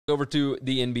over to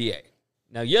the NBA.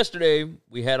 Now, yesterday,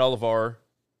 we had all of our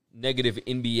negative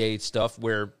NBA stuff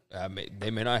where they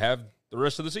may not have the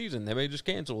rest of the season. They may just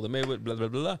cancel. They may blah, blah, blah,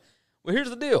 blah. Well, here's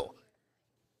the deal.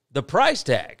 The price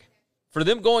tag for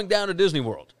them going down to Disney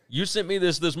World, you sent me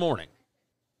this morning,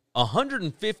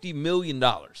 $150 million.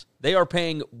 They are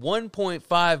paying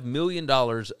 $1.5 million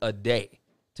a day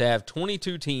to have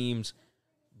 22 teams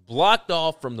blocked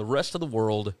off from the rest of the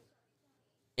world,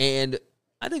 and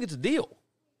I think it's a deal.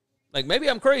 Like, maybe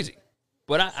I'm crazy,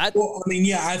 but I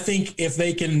think if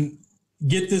they can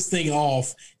get this thing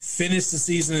off, finish the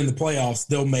season in the playoffs,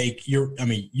 they'll make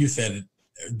you said it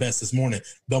best this morning,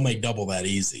 they'll make double that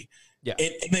easy. Yeah.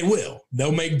 And they will.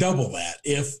 They'll make double that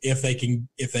if they can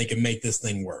make this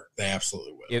thing work. They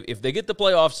absolutely will. If they get the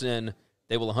playoffs in,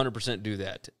 they will 100% do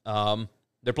that.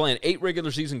 They're playing 8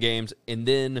 regular season games and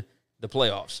then the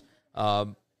playoffs.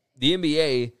 The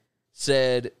NBA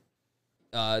said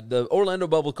the Orlando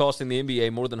bubble costing the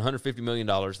NBA more than $150 million.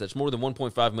 That's more than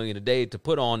 $1.5 million a day to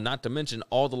put on, not to mention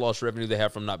all the lost revenue they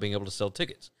have from not being able to sell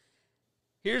tickets.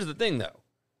 Here's the thing,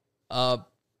 though.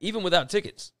 Even without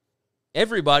tickets,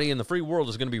 everybody in the free world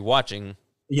is going to be watching.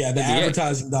 Yeah, the NBA.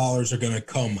 advertising dollars are going to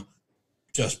come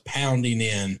just pounding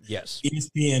in. Yes.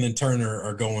 ESPN and Turner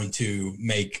are going to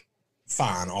make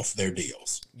fine off their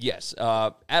deals. Yes.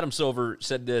 Adam Silver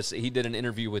said this. He did an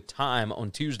interview with Time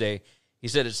on Tuesday. He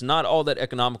said, it's not all that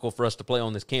economical for us to play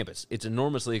on this campus. It's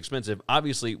enormously expensive.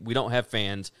 Obviously, we don't have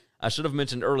fans. I should have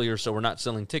mentioned earlier, so we're not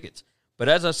selling tickets. But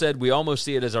as I said, we almost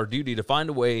see it as our duty to find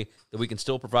a way that we can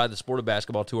still provide the sport of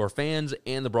basketball to our fans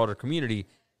and the broader community.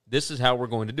 This is how we're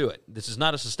going to do it. This is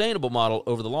not a sustainable model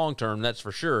over the long term, that's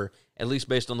for sure, at least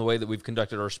based on the way that we've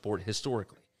conducted our sport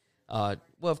historically. Well,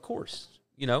 of course,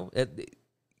 you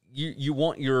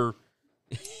want your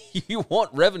you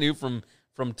want revenue from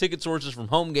ticket sources, from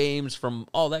home games, from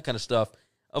all that kind of stuff.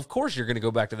 Of course you're going to go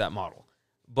back to that model.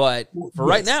 But for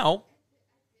right now,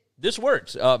 this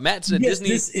works. Matt said Disney...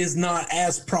 This is not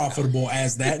as profitable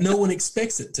as that. No one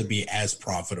expects it to be as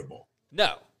profitable.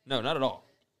 No, not at all.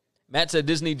 Matt said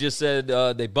Disney just said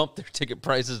they bumped their ticket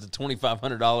prices to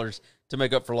 $2,500 to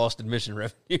make up for lost admission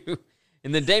revenue.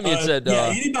 And then Damian said...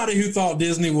 anybody who thought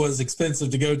Disney was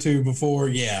expensive to go to before,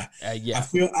 yeah.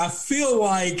 I feel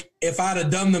like if I'd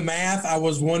have done the math, I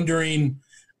was wondering,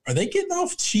 are they getting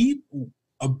off cheap?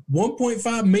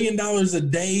 $1.5 million a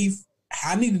day?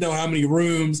 I need to know how many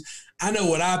rooms. I know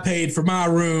what I paid for my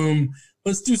room.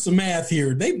 Let's do some math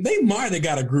here. They might have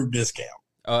got a group discount.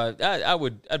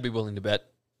 I'd be willing to bet.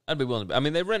 I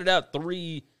mean, they rented out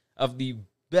 3 of the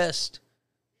best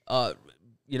resorts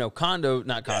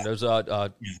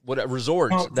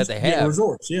that they have. Yeah,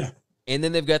 resorts, yeah. And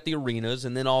then they've got the arenas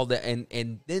and then all that,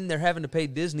 and then they're having to pay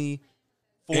Disney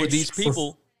for these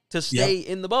people to stay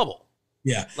in the bubble.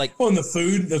 Yeah. And the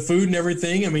food and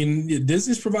everything. I mean,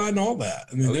 Disney's providing all that.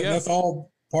 I mean, that's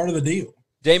all part of the deal.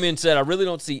 Damian said, I really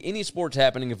don't see any sports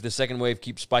happening if the second wave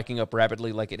keeps spiking up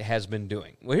rapidly like it has been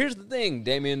doing. Well, here's the thing,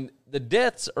 Damian. The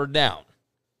deaths are down.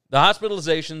 The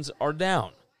hospitalizations are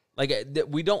down.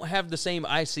 We don't have the same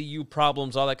ICU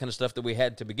problems, all that kind of stuff that we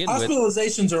had to begin with.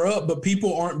 Hospitalizations are up, but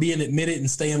people aren't being admitted and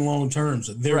staying long term.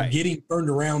 So they're getting turned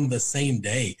around the same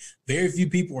day. Very few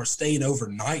people are staying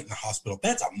overnight in the hospital.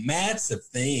 That's a massive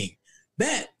thing.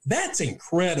 That's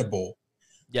incredible.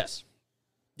 Yes.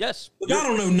 Look, I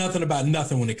don't know nothing about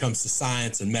nothing when it comes to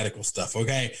science and medical stuff,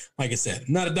 okay? Like I said,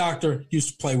 I'm not a doctor.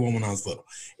 Used to play one when I was little.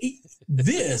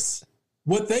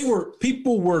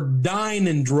 People were dying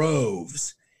in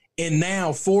droves. And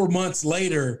now 4 months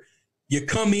later, you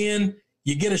come in,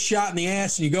 you get a shot in the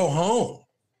ass, and you go home.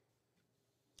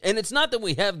 And it's not that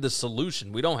we have the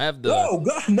solution. We don't have the... No.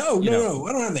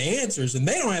 I don't have the answers, and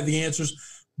they don't have the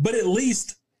answers. But at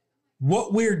least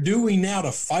what we're doing now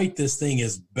to fight this thing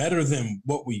is better than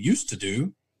what we used to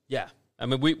do. Yeah. I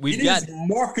mean, we've it is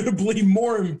marketably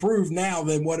more improved now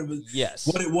than what it was. Yes.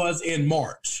 What it was in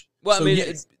March. Well, I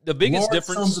mean, the biggest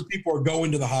difference. Tons of people are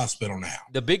going to the hospital now.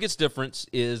 The biggest difference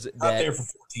is that there for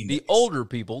 14 days. The older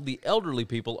people, the elderly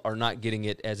people, are not getting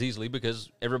it as easily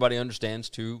because everybody understands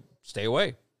to stay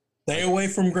away. Stay away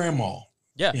from grandma.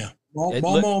 Yeah.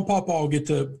 Mama and Papa get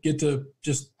to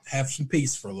just have some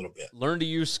peace for a little bit. Learn to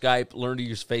use Skype. Learn to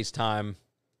use FaceTime.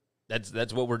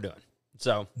 That's what we're doing.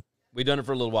 So we've done it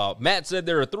for a little while. Matt said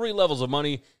there are 3 levels of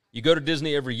money. You go to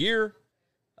Disney every year.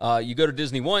 You go to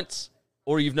Disney once.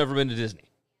 Or you've never been to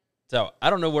Disney. So I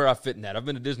don't know where I fit in that. I've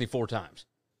been to Disney 4 times.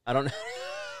 I don't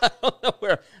know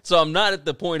where. So I'm not at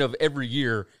the point of every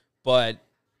year, but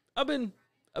I've been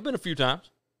a few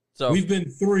times. So we've been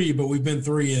 3, but we've been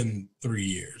 3 in 3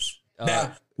 years.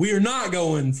 Now we are not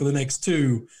going for the next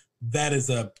 2. That is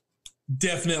a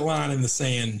definite line in the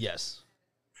sand. Yes.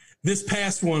 This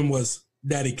past one was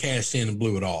Daddy cashed in and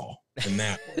blew it all. And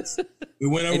that was, we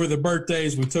went over the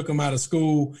birthdays. We took them out of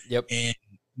school. Yep. And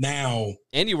now.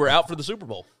 And you were out for the Super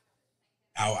Bowl.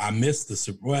 I missed the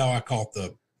Super Bowl. Well, I caught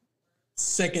the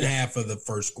second half of the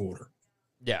first quarter.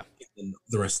 Yeah. And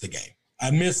the rest of the game.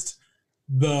 I missed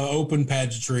the open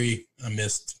pageantry. I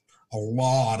missed a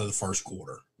lot of the first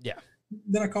quarter. Yeah.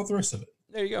 Then I caught the rest of it.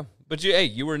 There you go. But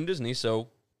you were in Disney, so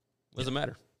what does it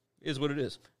matter? It is what it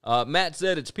is. Matt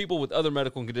said it's people with other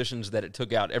medical conditions that it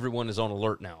took out. Everyone is on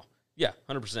alert now. Yeah,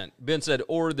 100%. Ben said,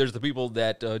 or there's the people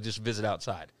that just visit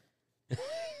outside.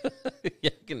 Yeah,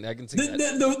 I can see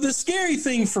that. The scary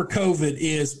thing for COVID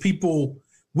is people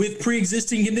with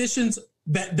pre-existing conditions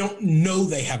that don't know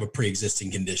they have a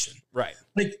pre-existing condition. Right.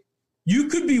 Like, you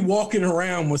could be walking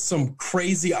around with some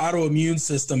crazy autoimmune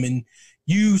system and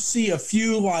you see a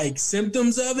few like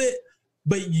symptoms of it,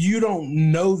 but you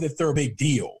don't know that they're a big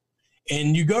deal.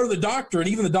 And you go to the doctor, and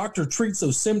even the doctor treats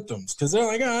those symptoms because they're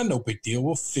like, no big deal.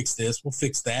 We'll fix this. We'll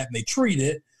fix that. And they treat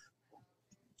it.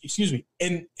 Excuse me.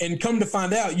 And come to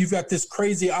find out you've got this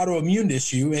crazy autoimmune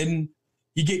issue and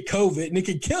you get COVID and it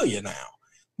could kill you now.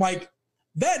 Like,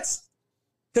 there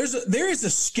is a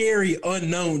scary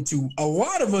unknown to a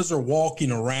lot of us are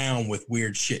walking around with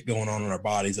weird shit going on in our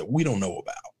bodies that we don't know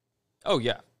about. Oh,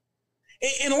 yeah.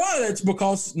 And a lot of that's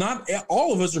because not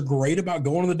all of us are great about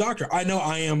going to the doctor. I know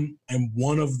I am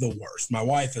one of the worst. My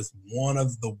wife is one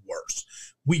of the worst.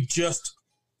 We just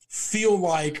feel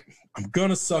like I'm going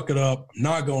to suck it up. I'm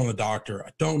not going to the doctor.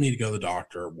 I don't need to go to the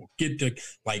doctor. We'll get to,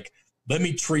 like, let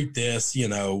me treat this,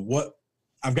 what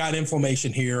I've got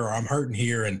inflammation here or I'm hurting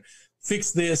here and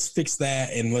fix this, fix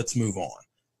that, and let's move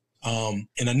on.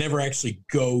 And I never actually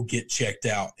go get checked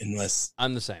out unless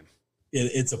I'm the same.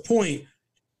 It's a point.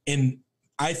 And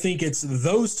I think it's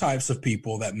those types of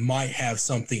people that might have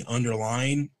something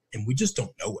underlying and we just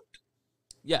don't know it.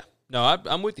 Yeah, no,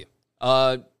 I'm with you.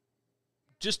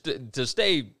 Just to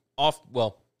stay off,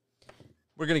 well,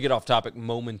 we're going to get off topic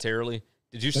momentarily.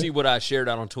 Did you see what I shared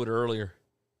out on Twitter earlier?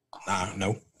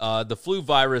 No. The flu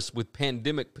virus with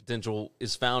pandemic potential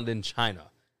is found in China.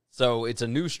 So it's a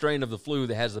new strain of the flu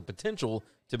that has the potential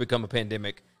to become a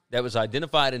pandemic that was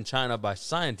identified in China by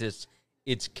scientists.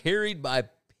 It's carried by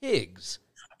pigs.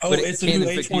 Oh, it's a new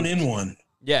H1N1.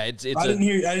 Yeah, it's. I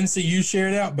didn't see you share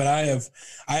it out, but I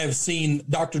have seen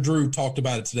Dr. Drew talked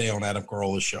about it today on Adam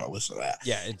Carolla's show. Listen to that.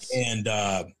 Yeah, it's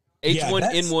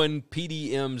H1N1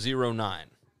 PDM09.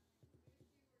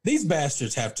 These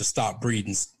bastards have to stop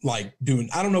breeding, like doing.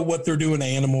 I don't know what they're doing to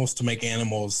animals to make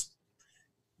animals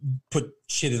put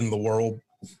shit in the world.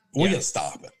 We gotta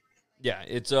stop it. Yeah,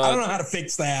 it's. I don't know how to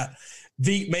fix that.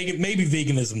 Maybe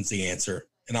veganism's the answer.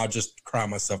 And I'll just cry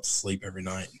myself to sleep every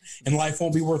night. And life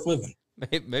won't be worth living.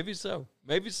 Maybe so.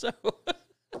 Maybe so.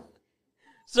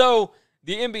 So,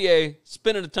 the NBA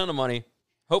spending a ton of money.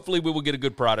 Hopefully, we will get a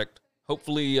good product.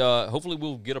 Hopefully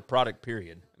we'll get a product,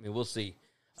 period. I mean, we'll see.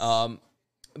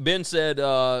 Ben said,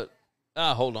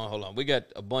 hold on. We got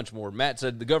a bunch more. Matt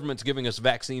said, the government's giving us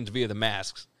vaccines via the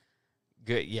masks.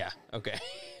 Good. Yeah. Okay.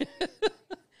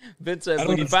 Ben said,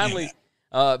 when you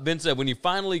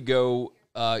finally go,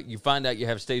 you find out you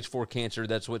have stage 4 cancer.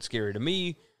 That's what's scary to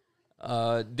me.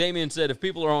 Damien said, if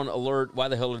people are on alert, why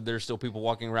the hell are there still people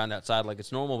walking around outside like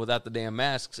it's normal without the damn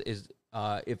masks?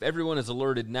 If everyone is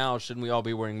alerted now, shouldn't we all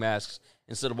be wearing masks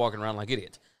instead of walking around like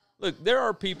idiots? Look, there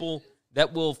are people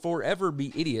that will forever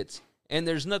be idiots, and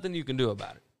there's nothing you can do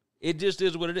about it. It just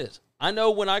is what it is. I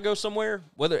know when I go somewhere,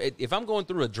 if I'm going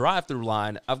through a drive-through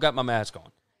line, I've got my mask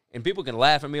on. And people can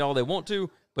laugh at me all they want to,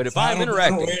 but if I'm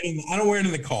interacting... I don't wear it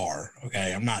in the car,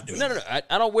 okay? I'm not doing it. No.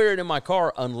 I don't wear it in my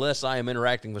car unless I am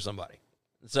interacting with somebody.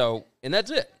 So, and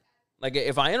that's it. Like,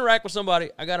 if I interact with somebody,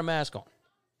 I got a mask on.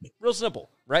 Real simple,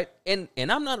 right? And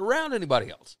I'm not around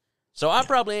anybody else. So I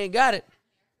probably ain't got it.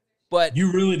 But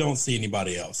you really don't see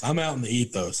anybody else. I'm out in the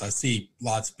ethos. I see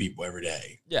lots of people every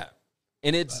day. Yeah.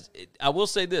 And I will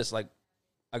say this, like,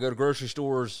 I go to grocery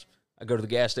stores, I go to the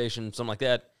gas station, something like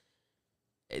that.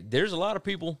 There's a lot of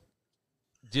people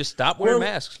just stop wearing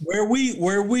masks. Where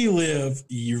we live,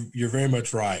 you're very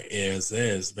much right.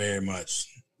 Is very much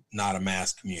not a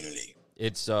mask community.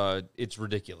 It's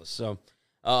ridiculous. So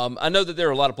I know that there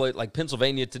are a lot of places, like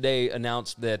Pennsylvania today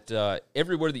announced that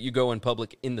everywhere that you go in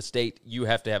public in the state, you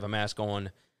have to have a mask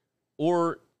on,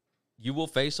 or you will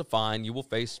face a fine. You will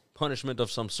face punishment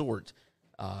of some sort.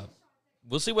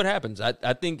 We'll see what happens.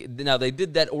 I think now they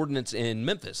did that ordinance in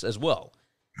Memphis as well.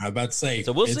 I was about to say.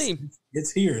 So we'll see.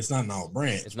 It's here. It's not in Olive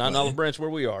Branch. It's not in Olive Branch where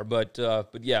we are, but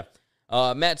yeah.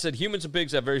 Matt said humans and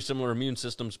pigs have very similar immune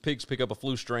systems. Pigs pick up a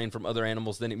flu strain from other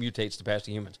animals, then it mutates to pass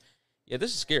to humans. Yeah,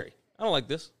 this is scary. I don't like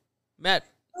this. Matt.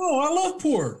 Oh, I love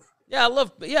pork. Yeah,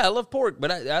 I love pork,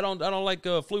 but I don't like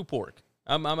flu pork.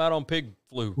 I'm out on pig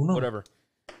flu, whatever.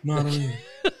 No, I don't either.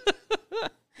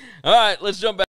 All right, let's jump back.